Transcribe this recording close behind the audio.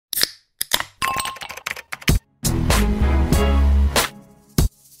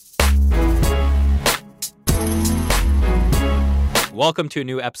Welcome to a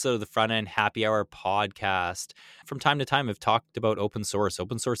new episode of the Front End Happy Hour podcast. From time to time, I've talked about open source.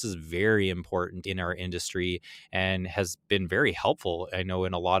 Open source is very important in our industry and has been very helpful, I know,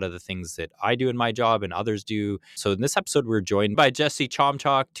 in a lot of the things that I do in my job and others do. So in this episode, we're joined by Jesse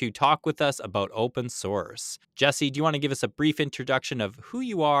Chomchak to talk with us about open source. Jesse, do you want to give us a brief introduction of who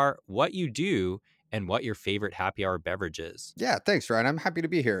you are, what you do, and what your favorite happy hour beverage is? Yeah, thanks, Ryan. I'm happy to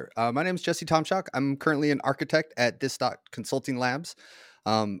be here. My name is Jesse Tomchak. I'm currently an architect at This Consulting Labs.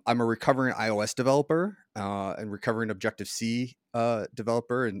 I'm a recovering iOS developer and recovering Objective-C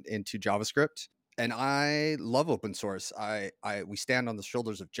developer into JavaScript. And I love open source. We stand on the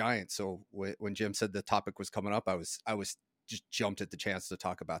shoulders of giants. So when Jim said the topic was coming up, I was just jumped at the chance to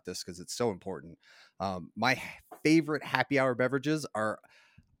talk about this because it's so important. My favorite happy hour beverages are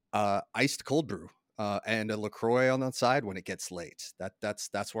iced cold brew. And a LaCroix on the side when it gets late.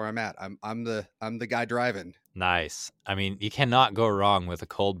 That's where I'm at. I'm the guy driving. Nice. I mean, you cannot go wrong with a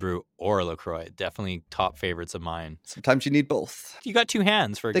cold brew or a LaCroix. Definitely top favorites of mine. Sometimes you need both. You got two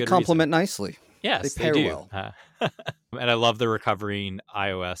hands for a good reason. They complement nicely. Yes, they pair do. well. And I love the recovering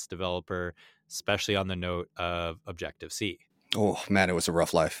iOS developer, especially on the note of Objective-C. Oh, man, it was a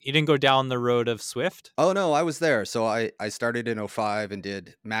rough life. You didn't go down the road of Swift? Oh, no, I was there. So I started in 05 and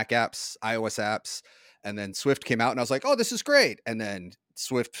did Mac apps, iOS apps, and then Swift came out and I was like, oh, this is great. And then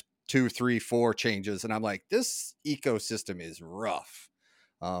Swift 2, 3, 4 changes. And I'm like, this ecosystem is rough.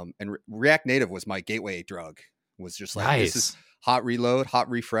 And React Native was my gateway drug. Was just like, nice. This is hot reload, hot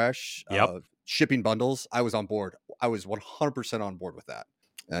refresh, Yep. Shipping bundles. I was on board. I was 100% on board with that.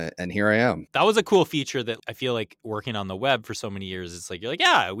 And here I am. That was a cool feature that I feel like working on the web for so many years, it's like, you're like,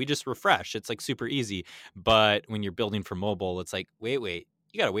 yeah, we just refresh. It's like super easy. But when you're building for mobile, it's like, wait,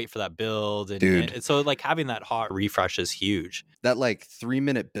 you got to wait for that build. And so like having that hot refresh is huge. That like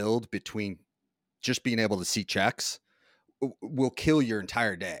 3-minute build between just being able to see checks will kill your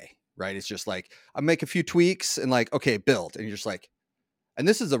entire day, right? It's just like, I make a few tweaks and like, okay, build. And you're just like, and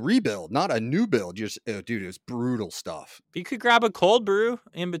this is a rebuild, not a new build. You're just, dude, it was brutal stuff. You could grab a cold brew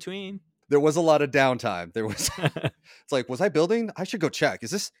in between. There was a lot of downtime. There was, it's like, was I building? I should go check.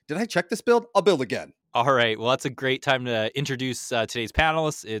 Did I check this build? I'll build again. All right. Well, that's a great time to introduce today's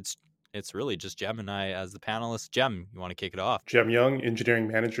panelists. It's really just Jem and I as the panelists. Jem, you want to kick it off? Jem Young, engineering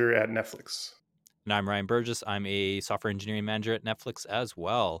manager at Netflix. And I'm Ryan Burgess. I'm a software engineering manager at Netflix as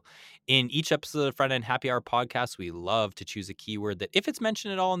well. In each episode of the Front End Happy Hour podcast, we love to choose a keyword that if it's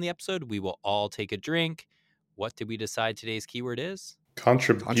mentioned at all in the episode, we will all take a drink. What did we decide today's keyword is?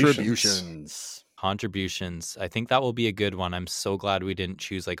 Contributions. I think that will be a good one. I'm so glad we didn't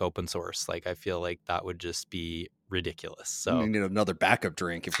choose like open source. Like, I feel like that would just be ridiculous. So we need another backup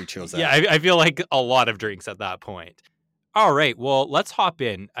drink if we chose that. Yeah, I feel like a lot of drinks at that point. All right. Well, let's hop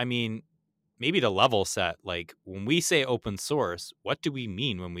in. I mean, maybe to level set, like when we say open source, what do we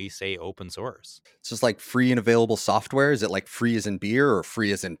mean when we say open source? It's just like free and available software. Is it like free as in beer or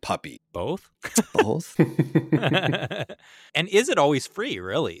free as in puppy? Both? Both. And is it always free,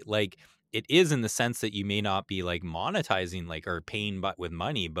 really? Like, it is in the sense that you may not be like monetizing like or paying with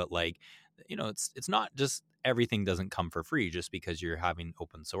money, but like, you know, it's not just everything doesn't come for free just because you're having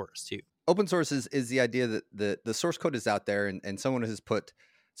open source too. Open source is the idea that the source code is out there and someone has put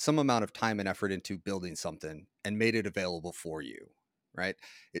some amount of time and effort into building something and made it available for you, right?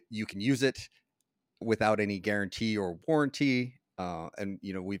 You can use it without any guarantee or warranty. And,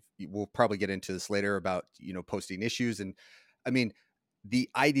 you know, we'll probably get into this later about, you know, posting issues. And I mean, the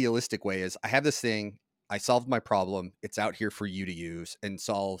idealistic way is I have this thing, I solved my problem. It's out here for you to use and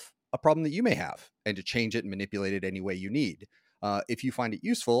solve a problem that you may have and to change it and manipulate it any way you need. If you find it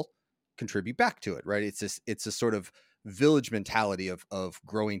useful, contribute back to it, right? It's a sort of village mentality of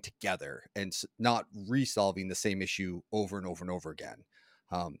growing together and not resolving the same issue over and over and over again.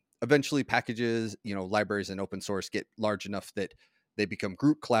 Eventually packages, you know, libraries and open source get large enough that they become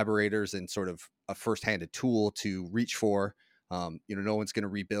group collaborators and sort of a first-handed tool to reach for. You know, no one's going to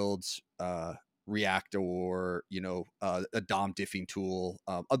rebuild React or, you know, a DOM diffing tool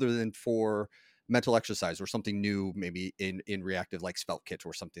other than for mental exercise or something new, maybe in reactive like SvelteKit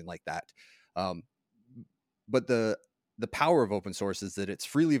or something like that. But the power of open source is that it's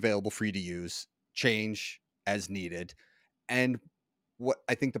freely available for you to use, change as needed. And what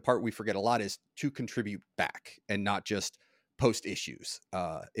I think the part we forget a lot is to contribute back and not just post issues.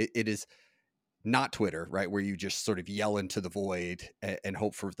 It is not Twitter, right? Where you just sort of yell into the void and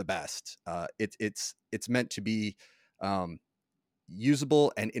hope for the best. It's meant to be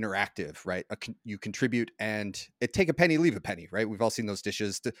usable and interactive, right? You contribute and take a penny, leave a penny, right? We've all seen those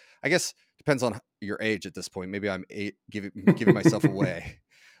dishes. I guess depends on your age at this point. Maybe I'm giving myself away.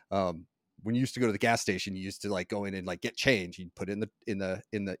 when you used to go to the gas station, you used to like go in and like get change. You'd put in the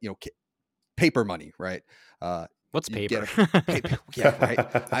paper money, right? What's You'd paper? get paper. Yeah,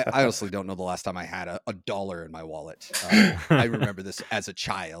 right. I honestly don't know the last time I had a dollar in my wallet. I remember this as a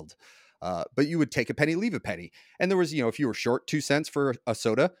child. But you would take a penny, leave a penny. And there was, if you were short 2 cents for a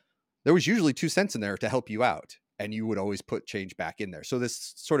soda, there was usually 2 cents in there to help you out. And you would always put change back in there. So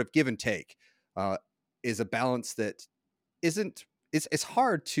this sort of give and take is a balance that it's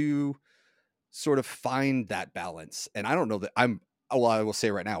hard to sort of find that balance. And I don't know that I will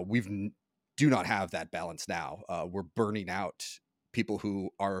say right now, do not have that balance now. We're burning out people who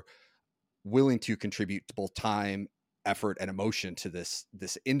are willing to contribute both time, effort, and emotion to this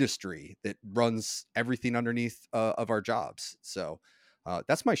industry that runs everything underneath of our jobs. So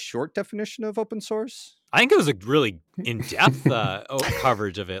that's my short definition of open source. I think it was a really in-depth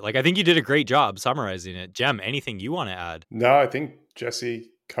coverage of it. Like, I think you did a great job summarizing it. Jem, anything you want to add? No, I think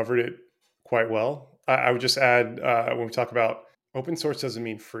Jesse covered it quite well. I would just add when we talk about open source doesn't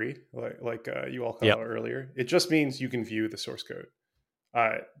mean free, like you all called out earlier. It just means you can view the source code.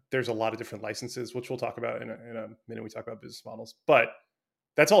 There's a lot of different licenses, which we'll talk about in a minute when we talk about business models. But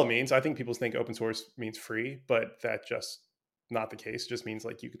that's all it means. I think people think open source means free, but that's just not the case. It just means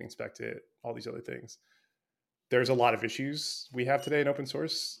like you can inspect it, all these other things. There's a lot of issues we have today in open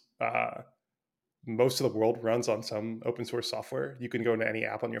source. Most of the world runs on some open source software. You can go into any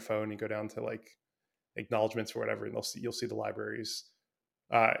app on your phone and go down to like acknowledgements or whatever, and you'll see the libraries.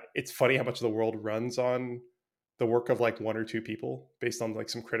 It's funny how much of the world runs on the work of like 1 or 2 people based on like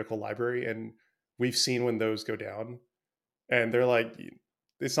some critical library. And we've seen when those go down and they're like,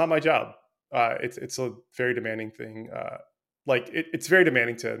 it's not my job. It's a very demanding thing. It's very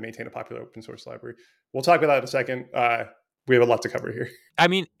demanding to maintain a popular open source library. We'll talk about that in a second. We have a lot to cover here. I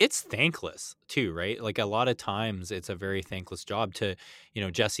mean, it's thankless too, right? Like a lot of times it's a very thankless job to,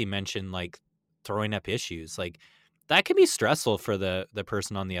 Jesse mentioned like throwing up issues. Like that can be stressful for the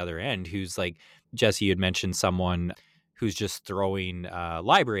person on the other end who's like, Jesse, you had mentioned someone who's just throwing a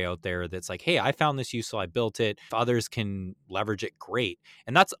library out there that's like, hey, I found this useful, I built it. If others can leverage it, great.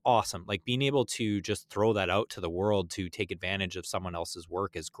 And that's awesome. Like being able to just throw that out to the world to take advantage of someone else's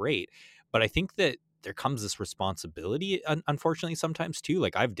work is great. But I think that there comes this responsibility, unfortunately, sometimes too.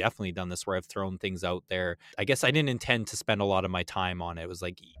 Like I've definitely done this where I've thrown things out there. I guess I didn't intend to spend a lot of my time on it. It was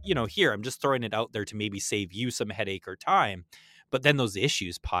like, here, I'm just throwing it out there to maybe save you some headache or time. But then those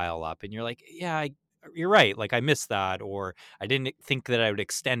issues pile up and you're like, yeah, you're right. Like I missed that, or I didn't think that I would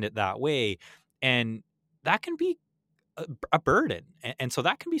extend it that way. And that can be a burden. And so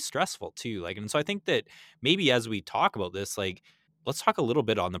that can be stressful too. Like, and so I think that maybe as we talk about this, like, let's talk a little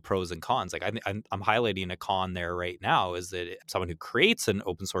bit on the pros and cons. Like I'm highlighting a con there right now is that someone who creates an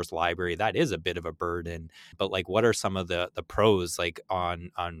open source library, that is a bit of a burden. But like, what are some of the pros like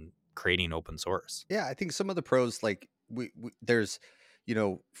on creating open source? Yeah, I think some of the pros, like there's,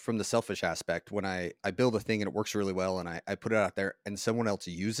 from the selfish aspect, when I build a thing and it works really well and I put it out there and someone else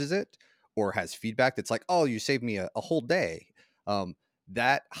uses it or has feedback that's like, oh, you saved me a whole day.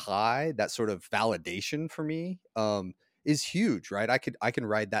 That sort of validation for me, is huge, right? I can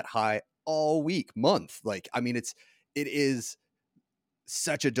ride that high all week, month. Like, I mean, it is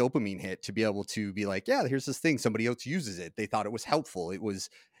such a dopamine hit to be able to be like, yeah, here's this thing. Somebody else uses it. They thought it was helpful. It was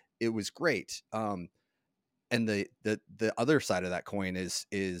great. And the other side of that coin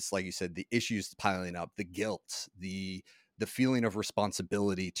is like you said, the issues piling up, the guilt, the feeling of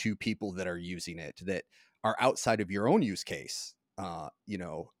responsibility to people that are using it that are outside of your own use case.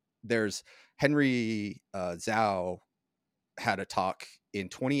 There's Henry Zhao had a talk in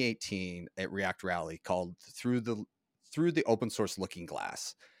 2018 at React Rally called through the open source looking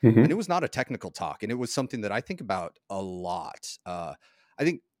glass. Mm-hmm. And it was not a technical talk. And it was something that I think about a lot. I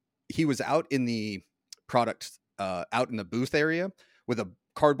think he was out in the product, out in the booth area with a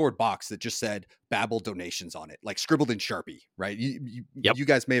cardboard box that just said Babel donations on it, like scribbled in Sharpie, right? You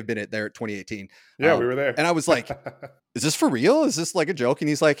guys may have been there at 2018. Yeah, we were there. And I was like, is this for real? Is this like a joke? And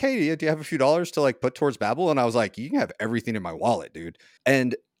he's like, hey, do you have a few dollars to like put towards Babel? And I was like, you can have everything in my wallet, dude.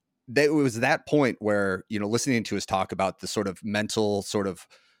 And it was that point where, listening to his talk about the sort of mental sort of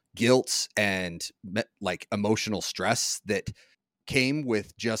guilt and like emotional stress that came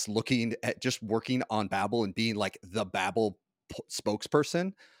with just looking at just working on Babel and being like the Babel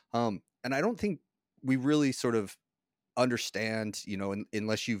spokesperson. And I don't think we really sort of understand,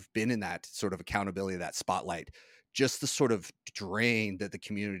 unless you've been in that sort of accountability, that spotlight, just the sort of drain that the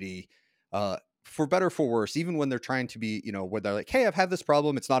community, for better, for worse, even when they're trying to be, where they're like, hey, I've had this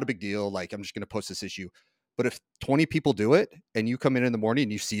problem. It's not a big deal. Like, I'm just going to post this issue. But if 20 people do it and you come in the morning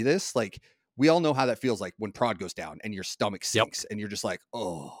and you see this, like, we all know how that feels like when prod goes down and your stomach sinks and you're just like,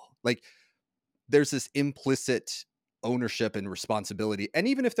 oh, like there's this implicit ownership and responsibility. And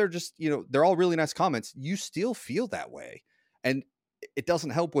even if they're just, they're all really nice comments, you still feel that way. And it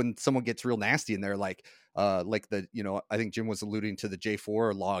doesn't help when someone gets real nasty and they're like the, I think Jim was alluding to the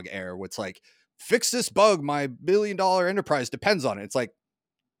J4 log error, where it's like, fix this bug, my $1 billion enterprise depends on it. It's like,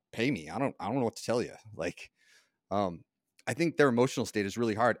 pay me. I don't know what to tell you. Like, I think their emotional state is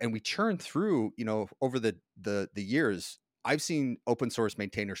really hard. And we churn through, over the years, I've seen open source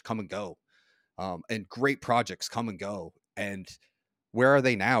maintainers come and go, and great projects come and go. And where are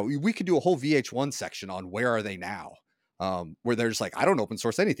they now? We could do a whole VH1 section on where are they now, where they're just like, I don't open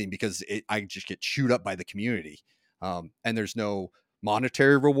source anything because I just get chewed up by the community. And there's no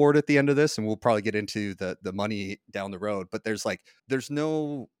monetary reward at the end of this. And we'll probably get into the money down the road, but there's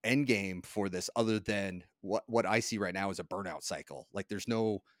no end game for this other than what I see right now is a burnout cycle. Like there's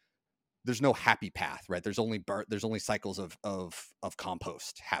no happy path, right? There's only cycles of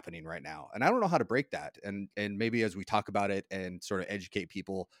compost happening right now. And I don't know how to break that. And maybe as we talk about it and sort of educate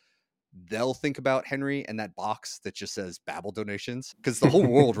people, they'll think about Henry and that box that just says Babel donations, because the whole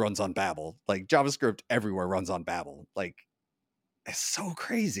world runs on Babel. Like JavaScript everywhere runs on Babel. Like, it's so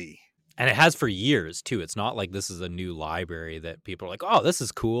crazy. And it has for years too. It's not like this is a new library that people are like, oh, this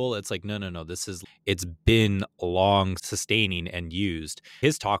is cool. It's like, no. It's been long sustaining and used.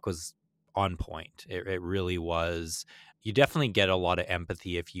 His talk was on point. It really was. You definitely get a lot of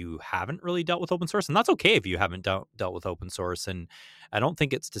empathy if you haven't really dealt with open source. And that's okay if you haven't dealt with open source. And I don't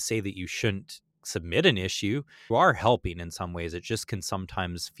think it's to say that you shouldn't submit an issue. You are helping in some ways. It just can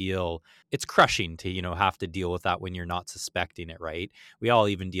sometimes feel it's crushing to, have to deal with that when you're not suspecting it, right? We all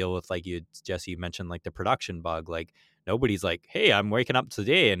even deal with, like Jesse, you mentioned like the production bug. Like nobody's like, hey, I'm waking up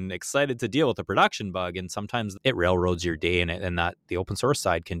today and excited to deal with a production bug. And sometimes it railroads your day, and that the open source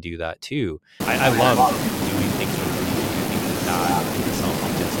side can do that too. I love doing things with that.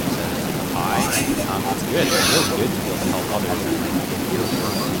 Self-help, Jesse said, is high. It's good. It feels good to be able to help others.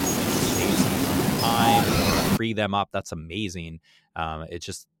 Time, free them up. That's amazing.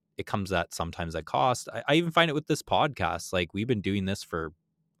 It comes at sometimes at cost. I even find it with this podcast. Like we've been doing this for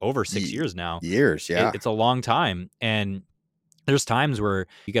over 6 years now. Yeah. It's a long time. And there's times where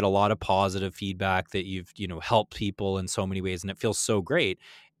you get a lot of positive feedback that you've, helped people in so many ways, and it feels so great.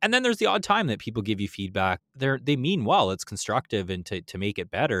 And then there's the odd time that people give you feedback. They mean well. It's constructive and to make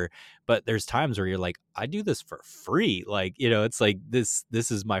it better. But there's times where you're like, I do this for free. Like, it's like this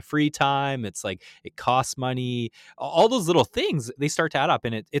is my free time. It's like it costs money. All those little things, they start to add up,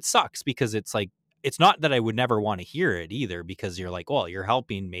 and it sucks because it's like, it's not that I would never want to hear it either, because you're like, well, you're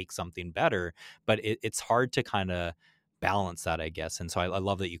helping make something better. But it's hard to kind of balance that, I guess. And so I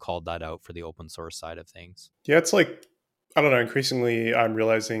love that you called that out for the open source side of things. Yeah, it's like, I don't know, increasingly I'm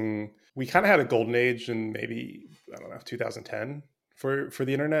realizing we kind of had a golden age in maybe, 2010 for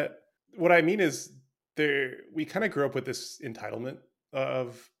the internet. What I mean is we kind of grew up with this entitlement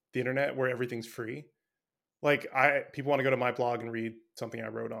of the internet where everything's free. Like people want to go to my blog and read something I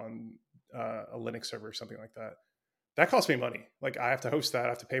wrote on a Linux server or something like that. That costs me money. Like I have to host that, I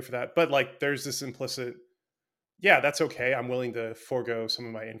have to pay for that. But like there's this implicit, yeah, that's okay. I'm willing to forego some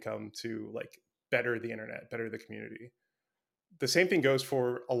of my income to like better the internet, better the community. The same thing goes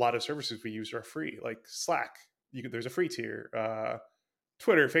for a lot of services we use are free, like Slack. There's a free tier.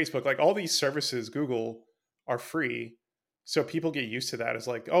 Twitter, Facebook, like all these services, Google, are free. So people get used to that as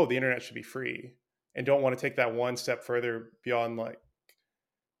like, oh, the internet should be free, and don't want to take that one step further beyond like,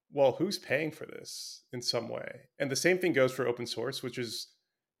 well, who's paying for this in some way? And the same thing goes for open source, which is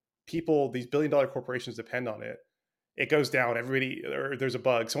people, these billion-dollar corporations depend on it. It goes down, everybody, or there's a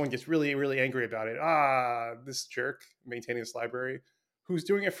bug, someone gets really, really angry about it. This jerk maintaining this library who's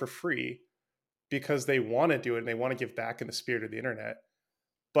doing it for free because they want to do it and they want to give back in the spirit of the internet.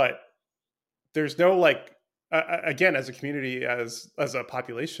 But there's no like, again, as a community, as a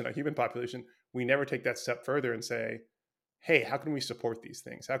population, a human population, we never take that step further and say, hey, how can we support these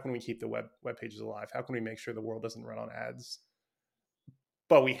things? How can we keep the web pages alive? How can we make sure the world doesn't run on ads?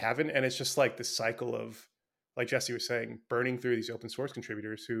 But we haven't. And it's just like this cycle of, like Jesse was saying, burning through these open source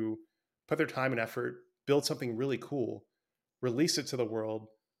contributors who put their time and effort, build something really cool, release it to the world,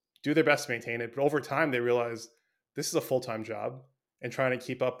 do their best to maintain it. But over time, they realize this is a full-time job, and trying to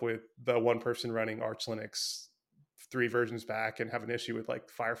keep up with the one person running Arch Linux 3 versions back and have an issue with like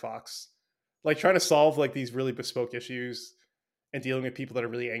Firefox, like trying to solve like these really bespoke issues and dealing with people that are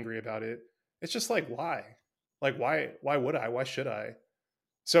really angry about it. It's just like, why? Like, why would I? Why should I?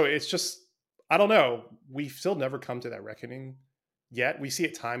 So it's just, I don't know. We've still never come to that reckoning yet. We see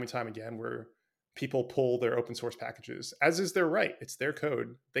it time and time again where people pull their open source packages, as is their right. It's their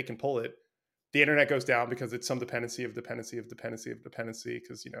code. They can pull it. the internet goes down because it's some dependency of dependency of dependency of dependency.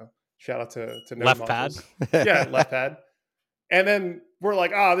 Because shout out to Node Left pad. modules. Yeah, left pad. And then we're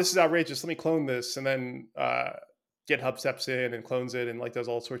like, this is outrageous. Let me clone this. And then GitHub steps in and clones it and like does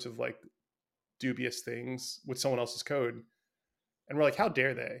all sorts of like dubious things with someone else's code. And we're like, how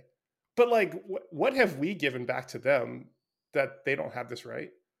dare they? But like, what have we given back to them that they don't have this right?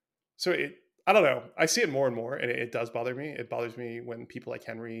 So I don't know. I see it more and more, and it does bother me. It bothers me when people like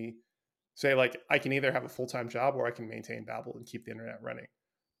Henry say like, I can either have a full-time job or I can maintain Babel and keep the internet running,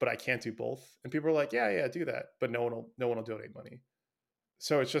 but I can't do both. And people are like, yeah, do that, but no one will donate money.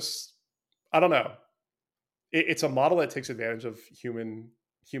 So it's just, I don't know. It's a model that takes advantage of human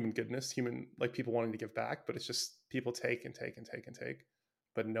goodness, like people wanting to give back, but it's just people take and take and take and take,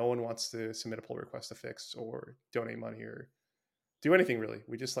 but no one wants to submit a pull request to fix or donate money or do anything really.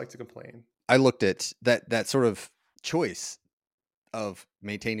 We just like to complain. I looked at that sort of choice of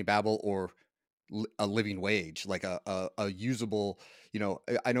maintaining Babel or a living wage, like a usable,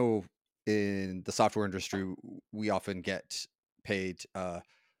 I know in the software industry, we often get paid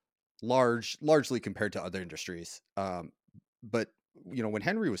largely compared to other industries. But when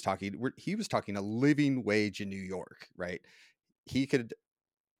Henry was talking, he was talking a living wage in New York, right? He could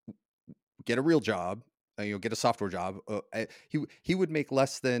get a real job, get a software job. He would make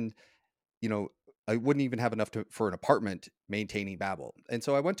less than, I wouldn't even have enough for an apartment maintaining Babel. And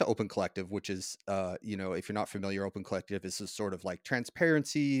so I went to Open Collective, which is, if you're not familiar, Open Collective is a sort of like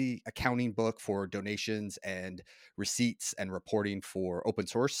transparency accounting book for donations and receipts and reporting for open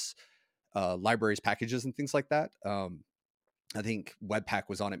source libraries, packages, and things like that. I think Webpack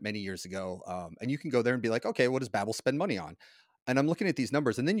was on it many years ago. And you can go there and be like, okay, what does Babel spend money on? And I'm looking at these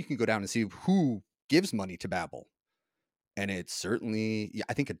numbers, and then you can go down and see who gives money to Babel. And it's certainly,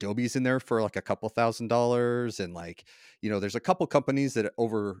 I think Adobe's in there for like a couple $1,000s. And like, there's a couple companies that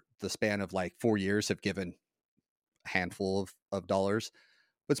over the span of like 4 years have given a handful of dollars,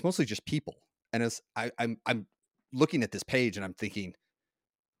 but it's mostly just people. And as I'm looking at this page and I'm thinking,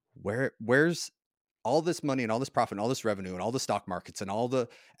 where's all this money and all this profit and all this revenue and all the stock markets and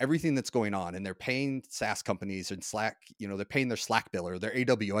everything that's going on? And they're paying SaaS companies and Slack, they're paying their Slack bill or their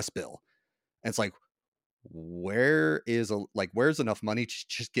AWS bill. And it's like, where's enough money to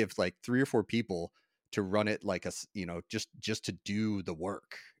just give like 3 or 4 people to run it like just to do the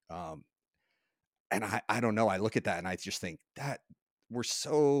work? And I don't know. I look at that and I just think that we're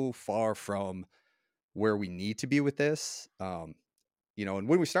so far from where we need to be with this. And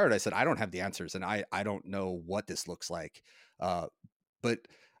when we started, I said, I don't have the answers and I don't know what this looks like. But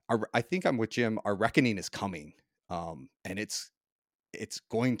I think I'm with Jim. Our reckoning is coming. And it's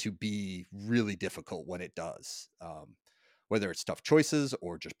going to be really difficult when it does, whether it's tough choices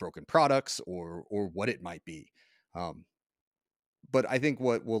or just broken products or what it might be. But I think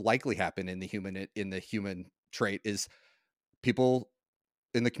what will likely happen in the human trait is people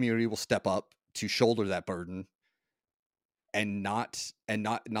in the community will step up to shoulder that burden, and not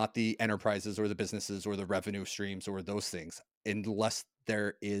the enterprises or the businesses or the revenue streams or those things, unless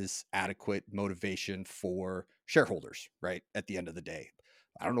there is adequate motivation for shareholders, right? At the end of the day,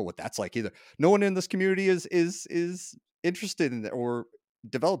 I don't know what that's like either. No one in this community is interested in or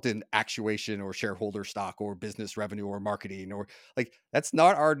developed in actuation or shareholder stock or business revenue or marketing, or like, that's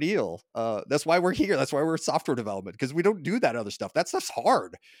not our deal. That's why we're here. That's why we're software development, because we don't do that other stuff. That stuff's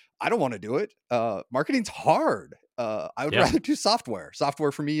hard. I don't want to do it. Marketing's hard. I would rather do software.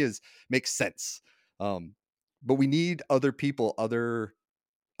 Software for me makes sense. But we need other people, other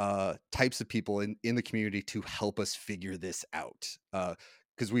types of people in the community to help us figure this out.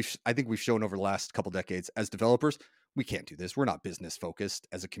 Because I think we've shown over the last couple decades as developers, we can't do this. We're not business focused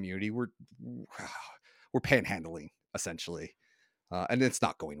as a community. We're panhandling essentially. And it's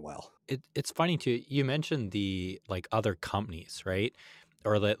not going well. It's funny too. You mentioned the like other companies, right?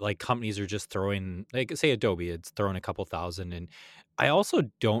 Or that like companies are just throwing, like say Adobe, it's throwing a couple thousand. And I also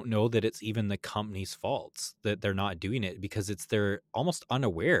don't know that it's even the company's faults that they're not doing it, because they're almost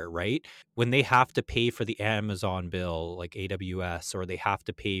unaware, right? When they have to pay for the Amazon bill, like AWS, or they have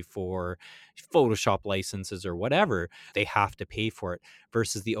to pay for Photoshop licenses or whatever, they have to pay for it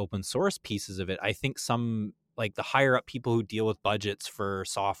versus the open source pieces of it. I think some like the higher up people who deal with budgets for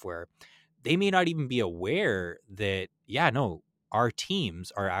software, they may not even be aware that, our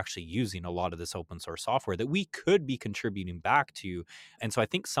teams are actually using a lot of this open source software that we could be contributing back to. And so I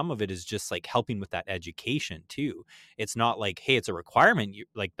think some of it is just like helping with that education too. It's not like, hey, it's a requirement.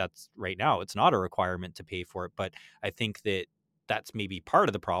 Like that's right now, it's not a requirement to pay for it. But I think that's maybe part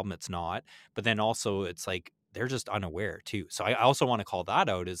of the problem. It's not. But then also it's like, they're just unaware too. So I also want to call that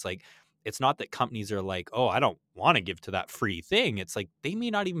out, is like, it's not that companies are like, oh, I don't want to give to that free thing. It's like, they may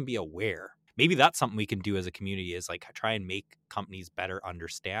not even be aware. maybe that's something we can do as a community, is like try and make companies better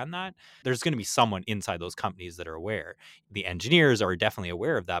understand that. There's going to be someone inside those companies that are aware. The engineers are definitely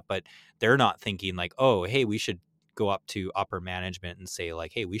aware of that, but they're not thinking like, oh, hey, we should go up to upper management and say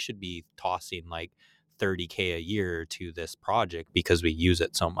like, hey, we should be tossing like $30K a year to this project because we use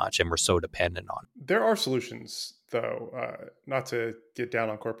it so much and we're so dependent on it. There are solutions, though, not to get down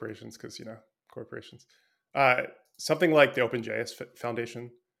on corporations, because, corporations. Something like the OpenJS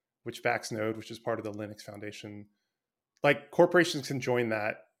Foundation, which backs Node, which is part of the Linux Foundation. Like, corporations can join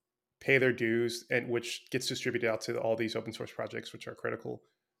that, pay their dues, and which gets distributed out to all these open source projects, which are critical.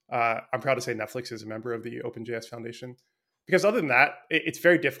 I'm proud to say Netflix is a member of the OpenJS Foundation. Because other than that, it's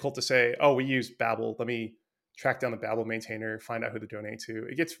very difficult to say, oh, we use Babel. Let me track down the Babel maintainer, find out who to donate to.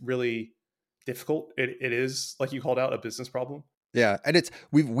 It gets really difficult. It is, like you called out, a business problem. Yeah, and it's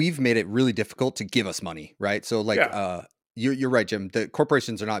we've made it really difficult to give us money, right? So like, you're right, Jim. The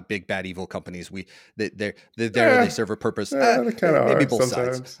corporations are not big bad evil companies. They're there. They serve a purpose. They kind of maybe are both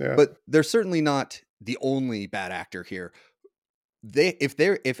sometimes, sides, yeah. but they're certainly not the only bad actor here.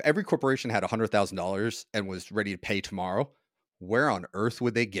 If every corporation had $100,000 and was ready to pay tomorrow, where on earth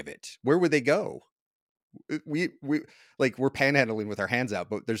would they give it? Where would they go? We're panhandling with our hands out,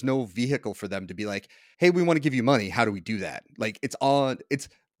 but there's no vehicle for them to be like, hey, we want to give you money. How do we do that? Like,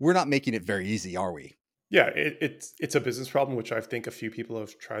 we're not making it very easy, are we? Yeah, it's a business problem, which I think a few people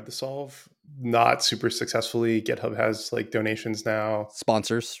have tried to solve, not super successfully. GitHub has like donations now,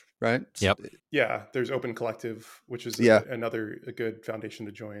 sponsors, right? Yep. Yeah, there's Open Collective, which is another good foundation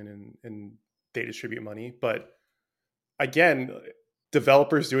to join, and they distribute money. But again,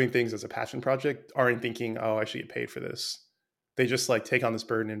 developers doing things as a passion project aren't thinking, oh, I should get paid for this. They just like take on this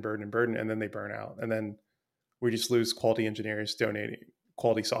burden, and then they burn out, and then we just lose quality engineers donating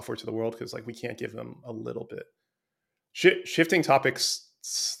quality software to the world because like we can't give them a little bit. Shifting topics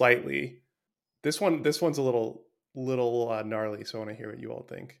slightly, this one's a little gnarly, so I want to hear what you all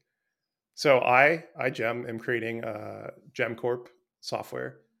think. So I Gem am creating Gem Corp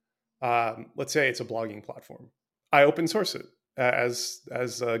software. Let's say it's a blogging platform. I open source it as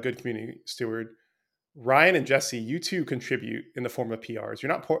a good community steward. Ryan and Jesse, you two contribute in the form of PRs.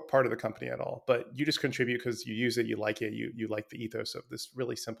 You're not part of the company at all, but you just contribute because you use it, you like it, you like the ethos of this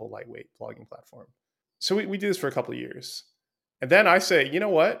really simple, lightweight blogging platform. So we do this for a couple of years. And then I say, you know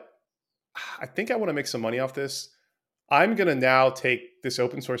what? I think I want to make some money off this. I'm going to now take this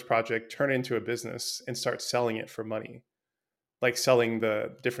open source project, turn it into a business, and start selling it for money, like selling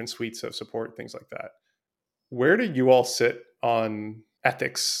the different suites of support, things like that. Where do you all sit on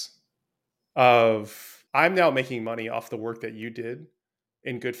ethics of, I'm now making money off the work that you did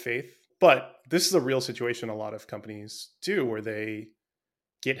in good faith, but this is a real situation a lot of companies do where they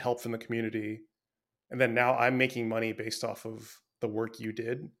get help from the community, and then now I'm making money based off of the work you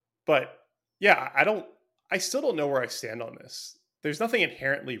did. But yeah, I still don't know where I stand on this. There's nothing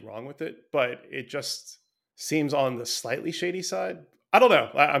inherently wrong with it, but it just seems on the slightly shady side. I don't know.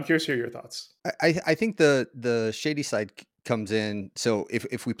 I'm curious to hear your thoughts. I think the shady side comes in. So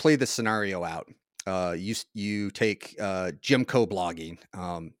if we play the scenario out, you take Gemco blogging,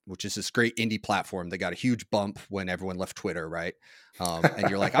 which is this great indie platform that got a huge bump when everyone left Twitter, right? And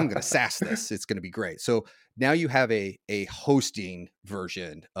you're like, I'm going to SaaS this. It's going to be great. So now you have a hosting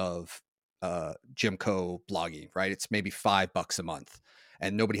version of Gemco blogging, right? It's maybe $5 a month,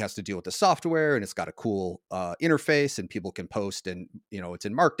 and nobody has to deal with the software, and it's got a cool interface, and people can post, and it's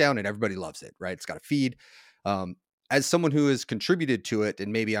in Markdown, and everybody loves it, right? It's got a feed. As someone who has contributed to it,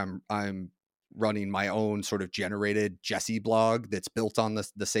 and maybe I'm running my own sort of generated Jesse blog that's built on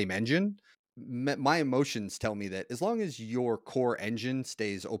the same engine, my emotions tell me that as long as your core engine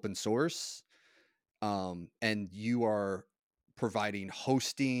stays open source, and you are providing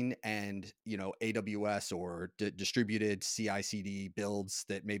hosting and AWS or distributed CI/CD builds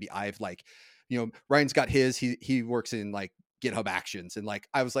that maybe I've Ryan's got his, he works in like GitHub Actions, and like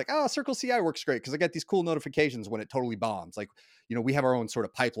I was like, oh, Circle CI works great because I get these cool notifications when it totally bombs. Like we have our own sort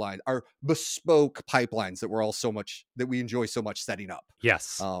of pipeline, our bespoke pipelines that we enjoy so much setting up.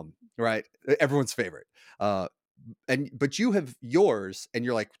 Yes. Right, everyone's favorite. But you have yours, and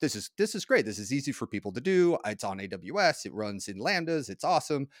you're like, this is great. This is easy for people to do. It's on AWS. It runs in Lambdas. It's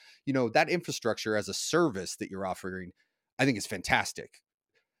awesome. That infrastructure as a service that you're offering, I think is fantastic.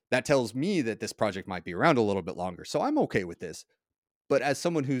 That tells me that this project might be around a little bit longer. So I'm okay with this. But as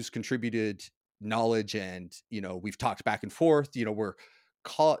someone who's contributed knowledge and, we've talked back and forth, we're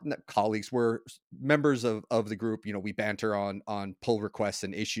colleagues, we're members of the group, we banter on pull requests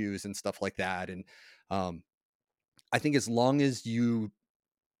and issues and stuff like that. And, I think as long as you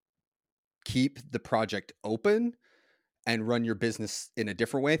keep the project open and run your business in a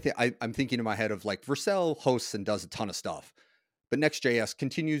different way. I'm thinking in my head of like Vercel hosts and does a ton of stuff, but Next.js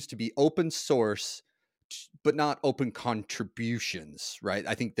continues to be open source, but not open contributions, right?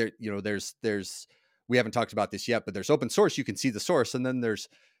 I think there, there's we haven't talked about this yet, but there's open source. You can see the source, and then there's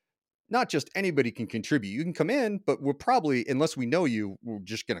not just anybody can contribute. You can come in, but we're probably, unless we know you, we're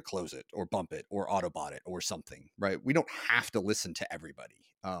just going to close it or bump it or autobot it or something, right? We don't have to listen to everybody.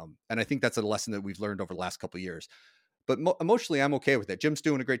 And I think that's a lesson that we've learned over the last couple of years. But emotionally, I'm okay with it. Jim's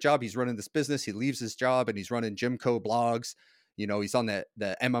doing a great job. He's running this business. He leaves his job and he's running Jimco blogs. He's on the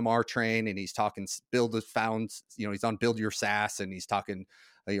MMR train and he's talking he's on Build Your SaaS and he's talking,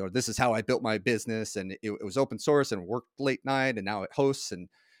 this is how I built my business, and it was open source and worked late night, and now it hosts, and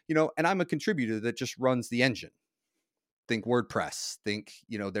I'm a contributor that just runs the engine. Think WordPress, think,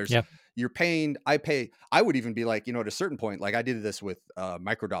 you're paying, I would even be like, at a certain point, like I did this with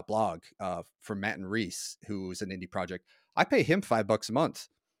Micro.blog from Matt and Reese, who's an indie project. I pay him $5 a month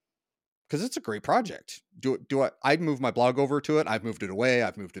because it's a great project. I'd move my blog over to it. I've moved it away.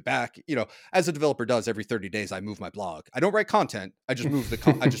 I've moved it back, as a developer does every 30 days, I move my blog. I don't write content. I just move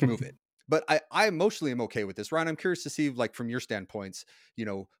I just move it. But I emotionally am okay with this. Ryan, I'm curious to see, like, from your standpoints,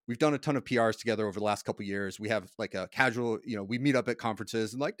 we've done a ton of PRs together over the last couple of years. We have like a casual, we meet up at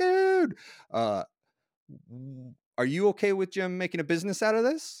conferences and like, dude, are you okay with Jim making a business out of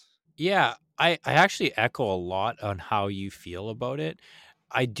this? Yeah, I actually echo a lot on how you feel about it.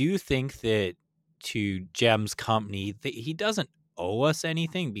 I do think that to Jem's company, he doesn't owe us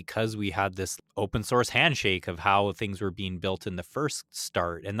anything because we had this open source handshake of how things were being built in the first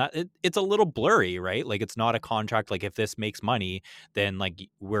start. And that it's a little blurry, right? Like, it's not a contract. Like, if this makes money, then like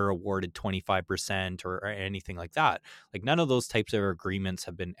we're awarded 25% or anything like that. Like, none of those types of agreements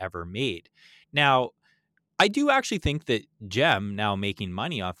have been ever made. Now, I do actually think that Jem, now making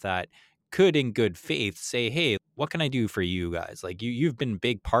money off that, could in good faith say, hey, what can I do for you guys? Like, you've been a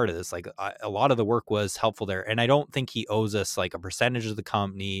big part of this. Like, a lot of the work was helpful there. And I don't think he owes us like a percentage of the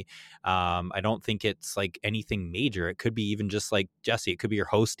company. I don't think it's like anything major. It could be even just like, Jesse, it could be your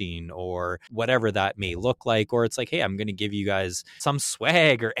hosting or whatever that may look like. Or it's like, hey, I'm going to give you guys some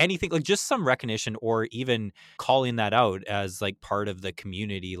swag or anything, like just some recognition, or even calling that out as like part of the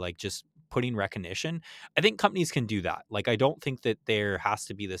community, like just putting recognition. I think companies can do that. Like, I don't think that there has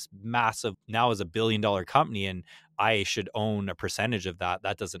to be this massive, now as $1 billion company and I should own a percentage of that.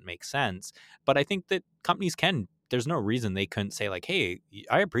 That doesn't make sense. But I think that companies can, there's no reason they couldn't say like, hey,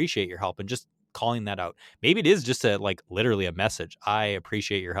 I appreciate your help, and just calling that out. Maybe it is just literally a message. I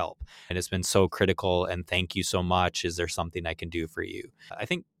appreciate your help, and it's been so critical, and thank you so much. Is there something I can do for you? I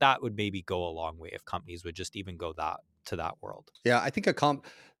think that would maybe go a long way if companies would just even go to that world. Yeah, I think I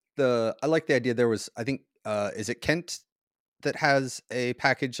like the idea. There was, I think, is it Kent that has a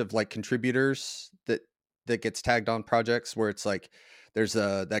package of like contributors that gets tagged on projects where it's like there's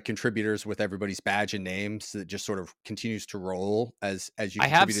that contributors with everybody's badge and names that just sort of continues to roll as you. I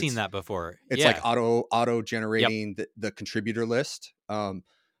have seen that before. It's like auto generating the contributor list. I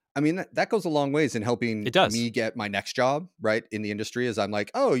mean, that goes a long ways in helping me get my next job right in the industry. As I'm like,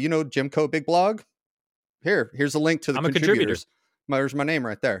 oh, Jimco big blog. Here's a link to the contributors. There's my name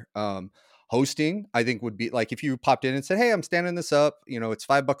right there. Hosting, I think, would be like if you popped in and said, hey, I'm standing this up, it's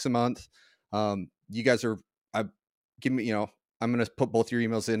 $5 a month. You guys are, I'm going to put both your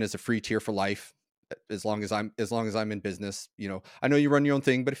emails in as a free tier for life. As long as I'm in business, I know you run your own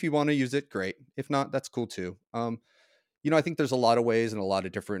thing, but if you want to use it, great. If not, that's cool too. I think there's a lot of ways and a lot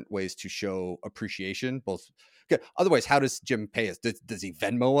of different ways to show appreciation. Both, okay, otherwise, how does Jim pay us? Does he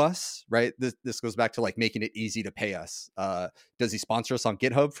Venmo us? Right. This goes back to like making it easy to pay us. Does he sponsor us on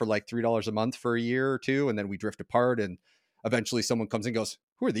GitHub for like $3 a month for a year or two, and then we drift apart, and eventually someone comes and goes,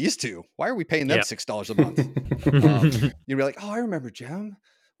 "Who are these two? Why are we paying them $6 a month?" You'd be like, "Oh, I remember Jim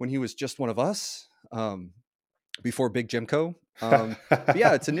when he was just one of us." Before Big Jimco.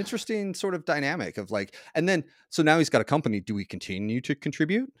 Yeah, it's an interesting sort of dynamic of like, and then, so now he's got a company. Do we continue to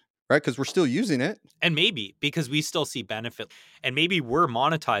contribute? Right? Because we're still using it. And maybe because we still see benefit, and maybe we're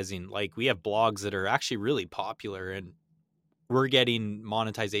monetizing, like we have blogs that are actually really popular and we're getting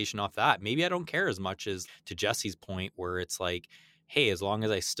monetization off that. Maybe I don't care as much as to Jesse's point where it's like, hey, as long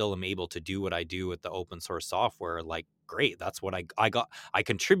as I still am able to do what I do with the open source software, like, great. That's what I got. I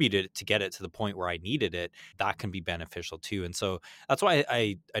contributed to get it to the point where I needed it. That can be beneficial too. And so that's why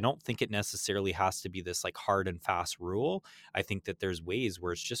I don't think it necessarily has to be this like hard and fast rule. I think that there's ways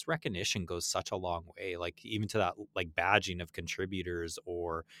where it's just recognition goes such a long way, like even to that like badging of contributors,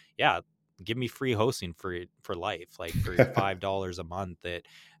 or give me free hosting for life, like for $5 a month. That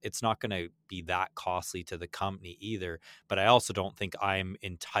it's not going to be that costly to the company either. But I also don't think I'm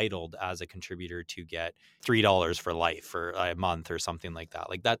entitled as a contributor to get $3 for life for a month or something like that.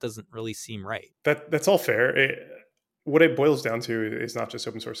 Like that doesn't really seem right. That's all fair. What it boils down to is not just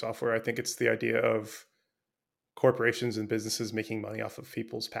open source software. I think it's the idea of corporations and businesses making money off of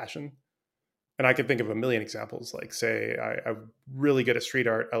people's passion. And I can think of a million examples. Like, say, I'm really good at street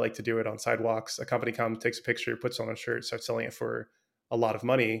art. I like to do it on sidewalks. A company comes, takes a picture, puts it on a shirt, starts selling it for a lot of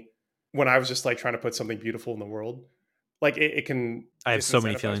money. When I was just like trying to put something beautiful in the world, like it can. I have so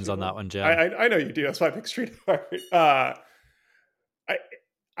many feelings people. on that one, Jen. I know you do. That's why I pick street art.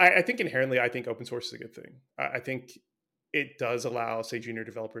 I think inherently, I think open source is a good thing. I think it does allow, say, junior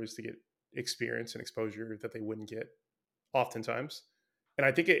developers to get experience and exposure that they wouldn't get oftentimes. And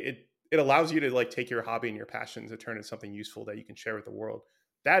I think it allows you to like take your hobby and your passions and turn it into something useful that you can share with the world.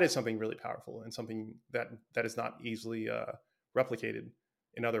 That is something really powerful and something that is not easily replicated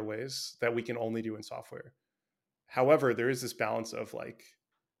in other ways that we can only do in software. However, there is this balance of like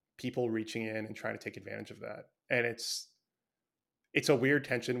people reaching in and trying to take advantage of that. And it's a weird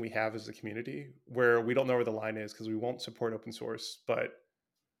tension we have as a community where we don't know where the line is because we won't support open source, but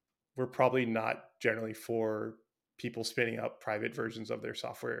we're probably not generally for people spinning up private versions of their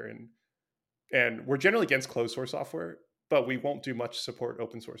software. And we're generally against closed source software, but we won't do much support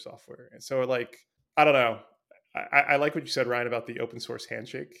open source software. And so like, I don't know. I like what you said, Ryan, about the open source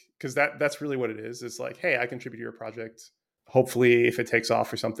handshake, because that's really what it is. It's like, hey, I contribute to your project. Hopefully if it takes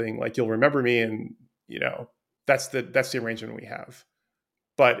off or something, like you'll remember me, and that's the arrangement we have.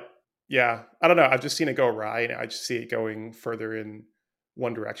 But yeah, I don't know. I've just seen it go awry, and I just see it going further in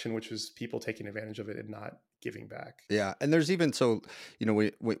one direction, which is people taking advantage of it and not giving back. Yeah, and there's even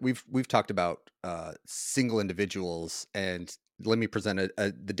we've talked about single individuals, and let me present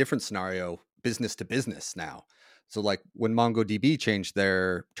the different scenario, business to business now. So like when MongoDB changed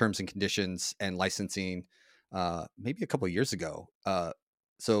their terms and conditions and licensing, maybe a couple of years ago.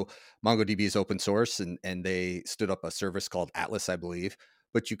 So MongoDB is open source, and they stood up a service called Atlas, I believe.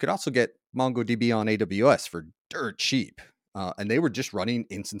 But you could also get MongoDB on AWS for dirt cheap. And they were just running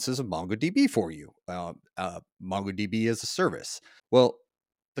instances of MongoDB for you. MongoDB as a service. Well,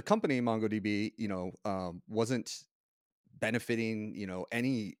 the company MongoDB, wasn't benefiting,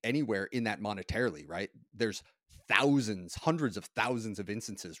 anywhere in that monetarily, right? There's thousands, hundreds of thousands of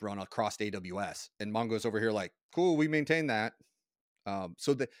instances run across AWS, and Mongo's over here like, cool, we maintain that.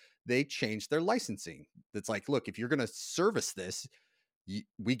 So that they changed their licensing. It's like, look, if you're going to service this,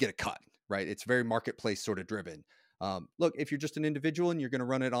 we get a cut, right? It's very marketplace sort of driven. Look, if you're just an individual and you're going to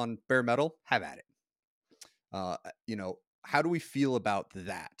run it on bare metal, have at it. How do we feel about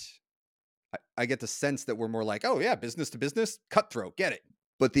that? I get the sense that we're more like, oh yeah, business to business, cutthroat, get it.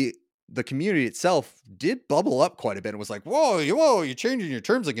 But the community itself did bubble up quite a bit and was like, whoa, you're changing your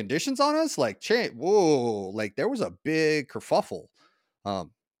terms and conditions on us? Like, whoa, like there was a big kerfuffle.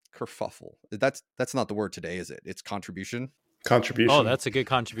 Kerfuffle. That's not the word today, is it? It's contribution. Oh, that's a good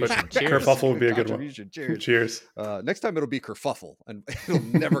contribution. Cheers. Kerfuffle would be a good one. Cheers. Cheers. Next time it'll be kerfuffle, and it'll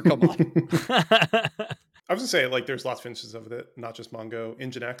never come up. I was gonna say, like, there's lots of instances of it, not just Mongo.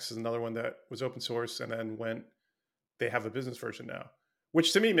 Nginx is another one that was open source, and then they have a business version now,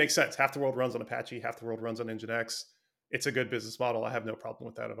 which to me makes sense. Half the world runs on Apache, half the world runs on Nginx. It's a good business model. I have no problem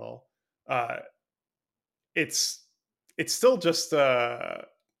with that at all. It's still just a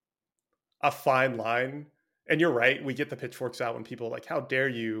fine line. And you're right. We get the pitchforks out when people are like, how dare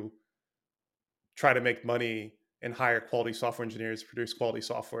you try to make money and hire quality software engineers to produce quality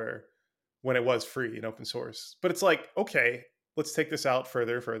software when it was free and open source. But it's like, okay, let's take this out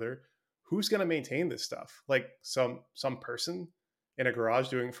further. Who's going to maintain this stuff? Like some person in a garage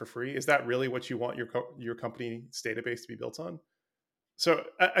doing it for free? Is that really what you want your company's database to be built on? So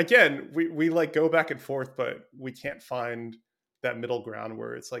again, we like go back and forth, but we can't find that middle ground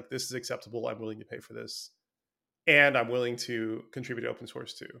where it's like, this is acceptable. I'm willing to pay for this. And I'm willing to contribute to open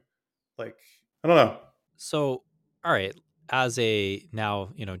source too. Like, I don't know. So, all right. As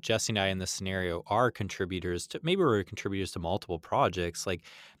now, Jesse and I in this scenario are contributors to, maybe we're contributors to multiple projects. Like,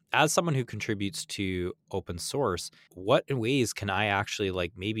 as someone who contributes to open source, what ways can I actually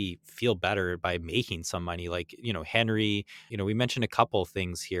like maybe feel better by making some money? Like, Henry, we mentioned a couple of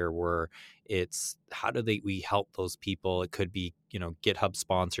things here where it's how do we help those people? It could be, GitHub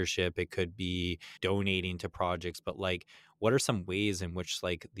sponsorship. It could be donating to projects. But like, what are some ways in which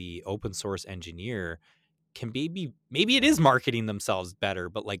like the open source engineer can maybe it is marketing themselves better,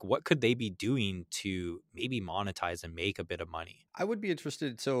 but like what could they be doing to maybe monetize and make a bit of money? I would be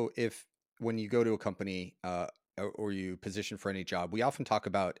interested. So if when you go to a company or you position for any job, we often talk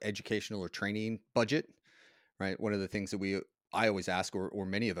about educational or training budget, right? One of the things that I always ask, or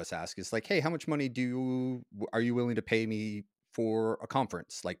many of us ask, is like, hey, how much money are you willing to pay me for a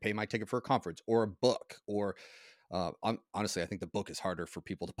conference? Like, pay my ticket for a conference or a book, or honestly, I think the book is harder for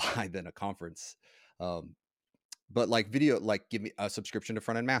people to buy than a conference. But like video, like give me a subscription to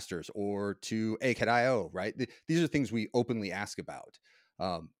Front End Masters or to ACAD.io, right? These are things we openly ask about.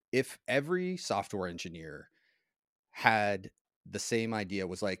 If every software engineer had the same idea,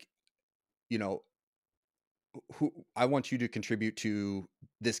 was like, you know, who I want you to contribute to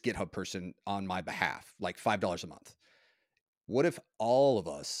this GitHub person on my behalf, like $5 a month. What if all of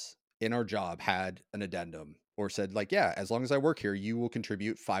us in our job had an addendum or said like, yeah, as long as I work here, you will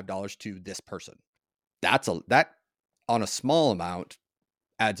contribute $5 to this person. That on a small amount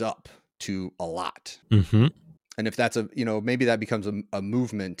adds up to a lot. Mm-hmm. And if that's maybe that becomes a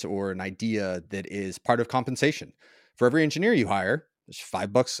movement or an idea that is part of compensation. For every engineer you hire, there's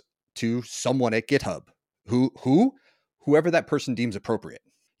 $5 to someone at GitHub, whoever that person deems appropriate.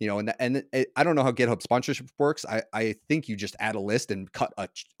 I don't know how GitHub sponsorship works. I think you just add a list and cut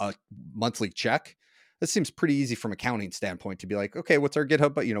a monthly check. That seems pretty easy from accounting standpoint to be like, okay, what's our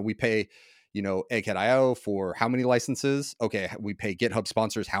GitHub? But we pay, ACAD.io for how many licenses? Okay, we pay GitHub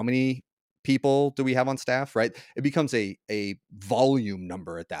sponsors how many people do we have on staff, right? It becomes a volume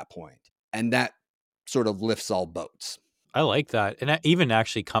number at that point, and that sort of lifts all boats. I like that. And even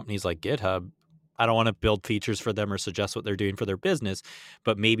actually companies like GitHub, I don't want to build features for them or suggest what they're doing for their business,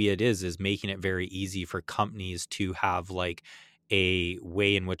 but maybe it is making it very easy for companies to have like a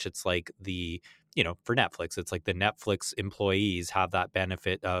way in which it's like for Netflix, it's like the Netflix employees have that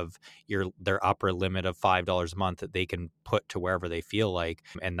benefit of their upper limit of $5 a month that they can put to wherever they feel like.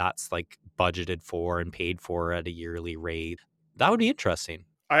 And that's like budgeted for and paid for at a yearly rate. That would be interesting.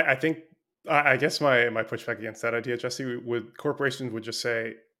 I think, I guess my pushback against that idea, Jesse, corporations would just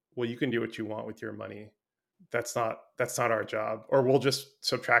say, well, you can do what you want with your money. That's not our job. Or we'll just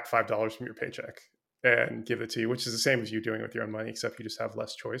subtract $5 from your paycheck and give it to you, which is the same as you doing with your own money, except you just have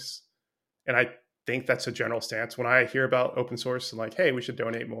less choice. And I think that's a general stance. When I hear about open source and like, hey, we should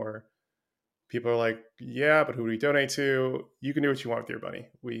donate more, people are like, yeah, but who do we donate to? You can do what you want with your money.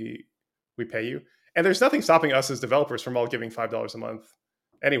 We pay you. And there's nothing stopping us as developers from all giving $5 a month.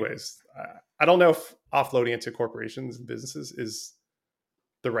 Anyways, I don't know if offloading it to corporations and businesses is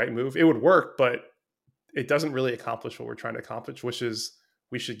the right move. It would work, but it doesn't really accomplish what we're trying to accomplish, which is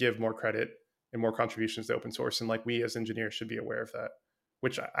we should give more credit and more contributions to open source. And like we as engineers should be aware of that,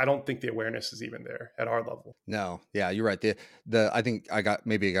 which I don't think the awareness is even there at our level. No, yeah, you're right. I think I got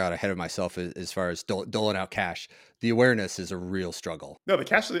ahead of myself as far as doling out cash. The awareness is a real struggle. No, the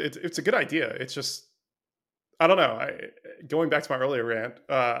cash, it's a good idea. It's just, I don't know. Going back to my earlier rant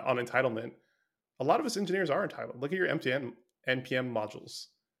on entitlement, a lot of us engineers are entitled. Look at your NPM modules.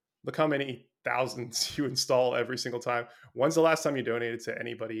 Look how many thousands you install every single time. When's the last time you donated to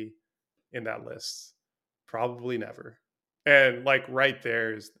anybody in that list? Probably never. And like right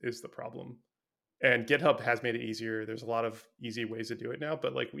there is the problem. And GitHub has made it easier. There's a lot of easy ways to do it now,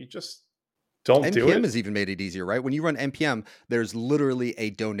 but like we just don't do it. NPM has even made it easier, right? When you run NPM, there's literally a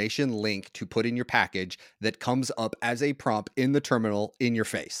donation link to put in your package that comes up as a prompt in the terminal in your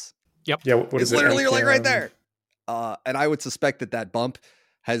face. Yep. Yeah. What is it's literally like right there. And I would suspect that bump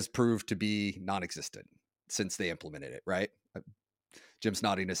has proved to be non-existent since they implemented it, right? Jim's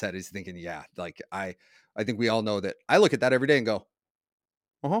nodding his head. He's thinking, yeah, like I think we all know that. I look at that every day and go,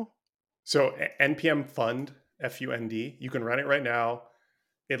 uh-huh. So NPM Fund, FUND, you can run it right now.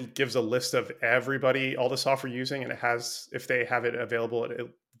 It gives a list of everybody, all the software using, and it has, if they have it available, it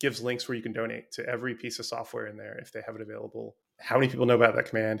gives links where you can donate to every piece of software in there if they have it available. How many people know about that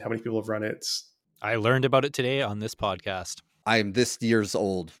command? How many people have run it? I learned about it today on this podcast. I am this year's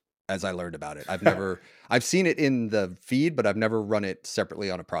old as I learned about it. I've seen it in the feed, but I've never run it separately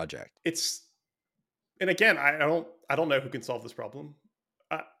on a project. And again, I don't know who can solve this problem.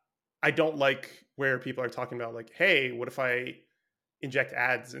 I don't like where people are talking about like, hey, what if I inject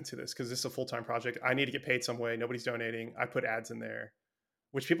ads into this? Because this is a full-time project. I need to get paid some way. Nobody's donating. I put ads in there,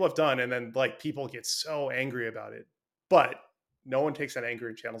 which people have done. And then like people get so angry about it, but no one takes that anger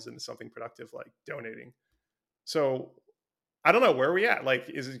and channels into something productive like donating. So I don't know, where are we at? Like,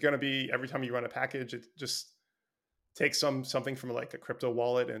 is it going to be every time you run a package, it just takes something from like a crypto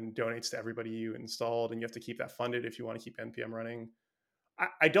wallet and donates to everybody you installed, and you have to keep that funded if you want to keep NPM running?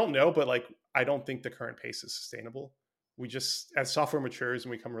 I don't know, but like, I don't think the current pace is sustainable. We just, as software matures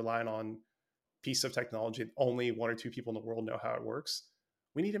and we come relying on piece of technology that only one or two people in the world know how it works,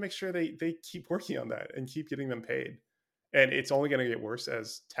 we need to make sure they keep working on that and keep getting them paid. And it's only going to get worse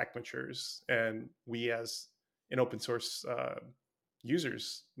as tech matures and we as and open source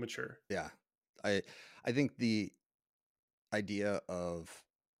users mature. Yeah. I think the idea of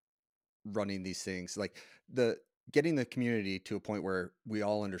running these things, like the getting the community to a point where we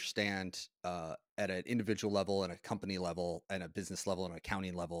all understand at an individual level and a company level and a business level and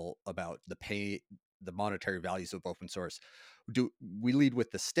accounting level about the monetary values of open source. Do we lead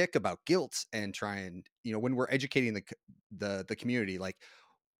with the stick about guilt and try and, when we're educating the community, like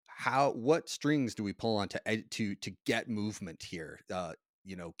what strings do we pull on to get movement here?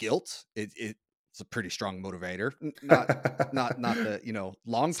 Guilt, it's a pretty strong motivator. Not the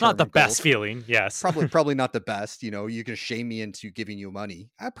long It's not term the best goals. feeling. Yes. Probably not the best. You can shame me into giving you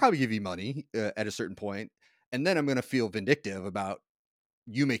money. I'd probably give you money at a certain point, and then I'm going to feel vindictive about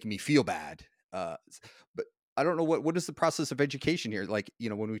you making me feel bad. But I don't know what is the process of education here. Like,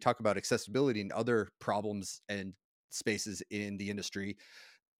 when we talk about accessibility and other problems and spaces in the industry,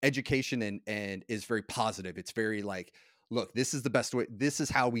 education and is very positive. It's very like, look, this is the best way. This is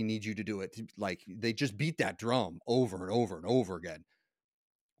how we need you to do it. Like, they just beat that drum over and over and over again.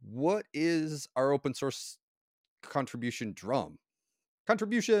 What is our open source contribution drum?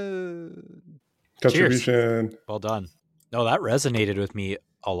 Contribution. Cheers. Well done. No, that resonated with me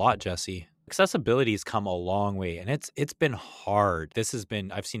a lot, Jesse. Accessibility has come a long way, and it's been hard.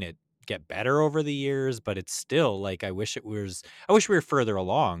 I've seen it get better over the years, but it's still like I wish we were further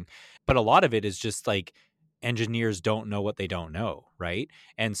along. But a lot of it is just like engineers don't know what they don't know, right?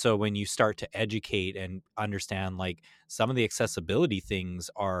 And so when you start to educate and understand, like, some of the accessibility things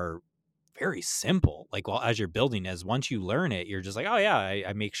are very simple. Like, well, as you're building, once you learn it, you're just like, oh yeah,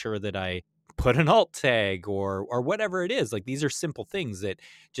 I make sure that I put an alt tag or whatever it is. Like, these are simple things that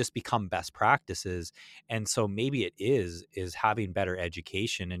just become best practices. And so maybe it is having better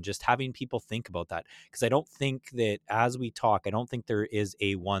education and just having people think about that. Because I don't think that, as we talk, I don't think there is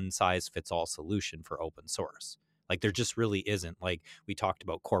a one size fits all solution for open source. Like, there just really isn't. Like, we talked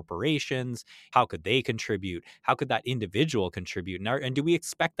about corporations. How could they contribute? How could that individual contribute? And do we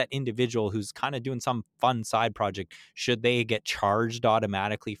expect that individual who's kind of doing some fun side project, should they get charged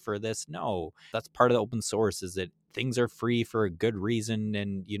automatically for this? No, that's part of the open source, is that things are free for a good reason.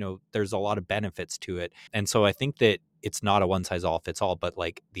 And, there's a lot of benefits to it. And so I think that it's not a one size all fits all, but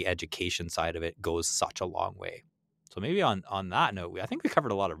like the education side of it goes such a long way. So maybe on that note, I think we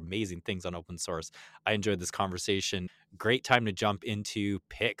covered a lot of amazing things on open source. I enjoyed this conversation. Great time to jump into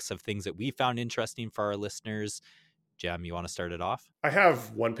picks of things that we found interesting for our listeners. Jem, you want to start it off? I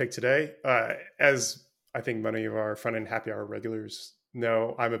have one pick today. As I think many of our front-end happy hour regulars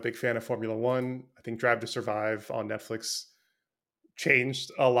know, I'm a big fan of Formula One. I think Drive to Survive on Netflix changed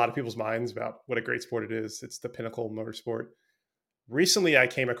a lot of people's minds about what a great sport it is. It's the pinnacle of motorsport. Recently, I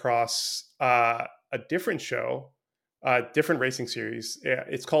came across a different show, a different racing series.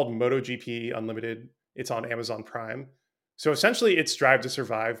 It's called MotoGP Unlimited. It's on Amazon Prime. So essentially, it's Drive to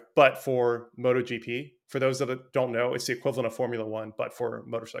Survive, but for MotoGP. For those that don't know, it's the equivalent of Formula One, but for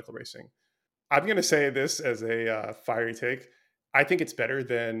motorcycle racing. I'm going to say this as a fiery take. I think it's better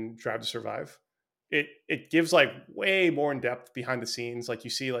than Drive to Survive. It gives like way more in depth behind the scenes. Like, you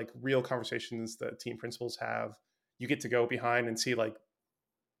see like real conversations that team principals have. You get to go behind and see like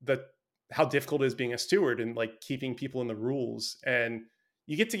how difficult it is being a steward and like keeping people in the rules. And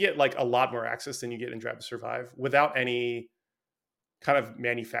you get like a lot more access than you get in Drive to Survive without any kind of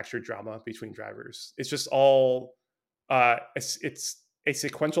manufactured drama between drivers. It's just all it's a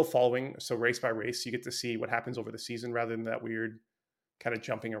sequential following. So race by race, you get to see what happens over the season rather than that weird kind of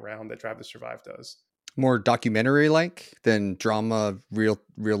jumping around that Drive to Survive does. More documentary like than drama, real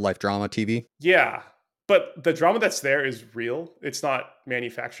life drama TV. Yeah. But the drama that's there is real. It's not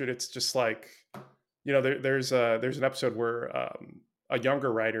manufactured. It's just like, there's an episode where a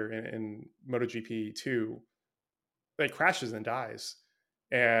younger rider in MotoGP 2 like crashes and dies,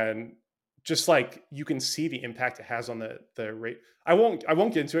 and just like you can see the impact it has on the rate. I won't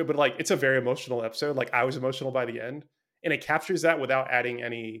get into it, but like it's a very emotional episode. Like, I was emotional by the end, and it captures that without adding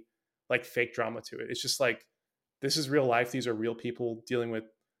any like fake drama to it. It's just like, this is real life. These are real people dealing with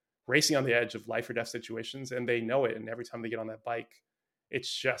racing on the edge of life or death situations, and they know it. And every time they get on that bike,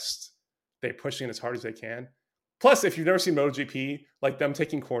 it's just they're pushing it as hard as they can. Plus, if you've never seen MotoGP, like them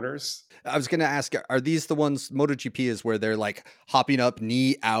taking corners. I was going to ask, are these the ones? MotoGP is where they're like hopping up,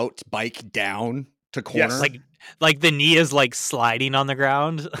 knee out, bike down to corner. Yes. Like the knee is like sliding on the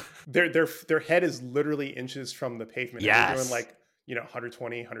ground. Their head is literally inches from the pavement. Yes. And they're doing like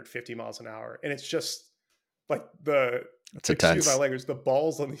 120, 150 miles an hour, and it's just like excuse my language, the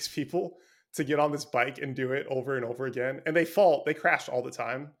balls on these people to get on this bike and do it over and over again. And they crash all the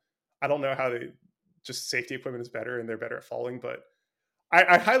time. I don't know how just safety equipment is better and they're better at falling, but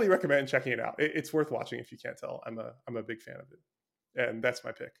I highly recommend checking it out. It's worth watching if you can't tell. I'm a big fan of it, and that's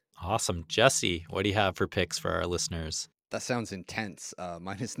my pick. Awesome. Jesse, what do you have for picks for our listeners? That sounds intense.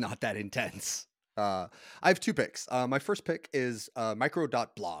 Mine is not that intense. I have 2 picks. My first pick is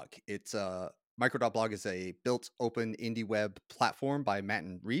Micro.blog. It's Micro.blog is a built open indie web platform by Matt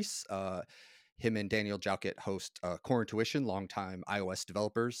and Reese. Him and Daniel Jalkett host Core Intuition, longtime iOS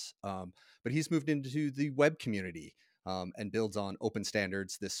developers. But he's moved into the web community and builds on open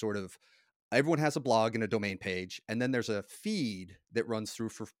standards. This sort of everyone has a blog and a domain page, and then there's a feed that runs through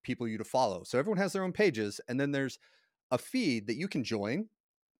for people you to follow. So everyone has their own pages, and then there's a feed that you can join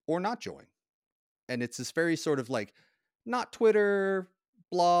or not join. And it's this very sort of like not Twitter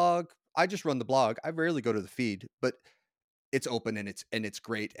blog. I just run the blog. I rarely go to the feed, but it's open and it's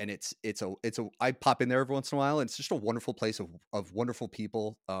great. And it's a I pop in there every once in a while, and it's just a wonderful place of wonderful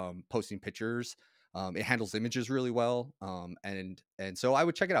people posting pictures. It handles images really well. And so I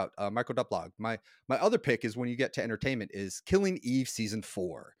would check it out. Micro.blog. My other pick is when you get to entertainment is Killing Eve season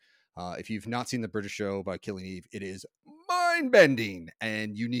 4. If you've not seen the British show by Killing Eve, it is mind-bending,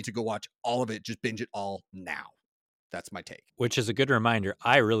 and you need to go watch all of it. Just binge it all now. That's my take. Which is a good reminder.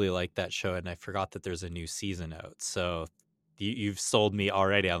 I really like that show, and I forgot that there's a new season out. So you've sold me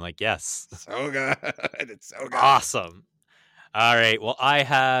already. I'm like, yes. So good. It's so good. Awesome. All right. Well, I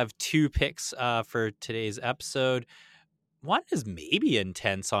have 2 picks for today's episode. One is maybe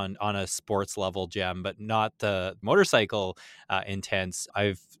intense on a sports level, Jem, but not the motorcycle intense.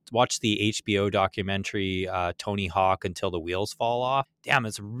 I've watched the HBO documentary Tony Hawk Until the Wheels Fall Off. Damn,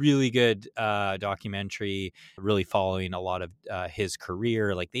 it's a really good documentary, really following a lot of his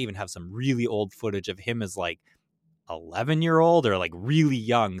career. Like, they even have some really old footage of him as like 11-year-old or like really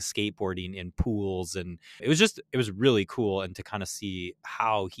young skateboarding in pools, and it was really cool, and to kind of see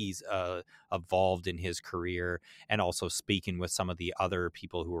how he's evolved in his career, and also speaking with some of the other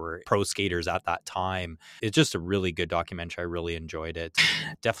people who were pro skaters at that time. It's just a really good documentary. I really enjoyed it.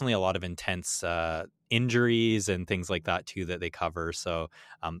 Definitely a lot of intense injuries and things like that too that they cover, so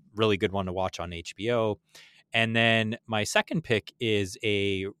really good one to watch on HBO. And then my second pick is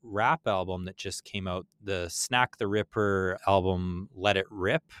a rap album that just came out, the Snack the Ripper album, Let It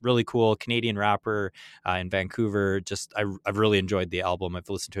Rip. Really cool Canadian rapper in Vancouver. I've really enjoyed the album. I've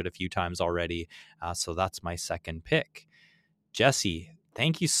listened to it a few times already. So that's my second pick. Jesse,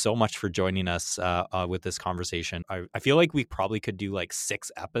 thank you so much for joining us with this conversation. I feel like we probably could do like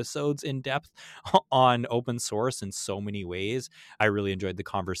 6 episodes in depth on open source in so many ways. I really enjoyed the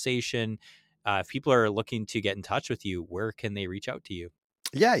conversation. If people are looking to get in touch with you, where can they reach out to you?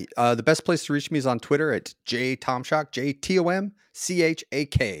 Yeah, the best place to reach me is on Twitter at jtomchak,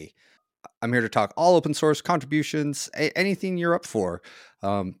 JTOMCHAK. I'm here to talk all open source contributions, anything you're up for,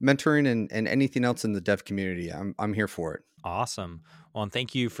 mentoring and anything else in the dev community. I'm here for it. Awesome. Well, and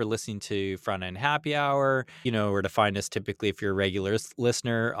thank you for listening to Front End Happy Hour. You know where to find us typically if you're a regular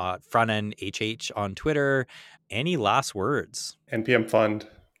listener, Front End HH on Twitter. Any last words? NPM Fund.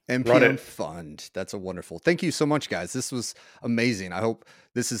 NPM Fund. That's a wonderful. Thank you so much, guys. This was amazing. I hope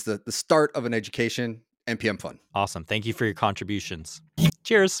this is the start of an education. NPM Fund. Awesome. Thank you for your contributions.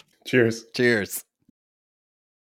 Cheers. Cheers. Cheers.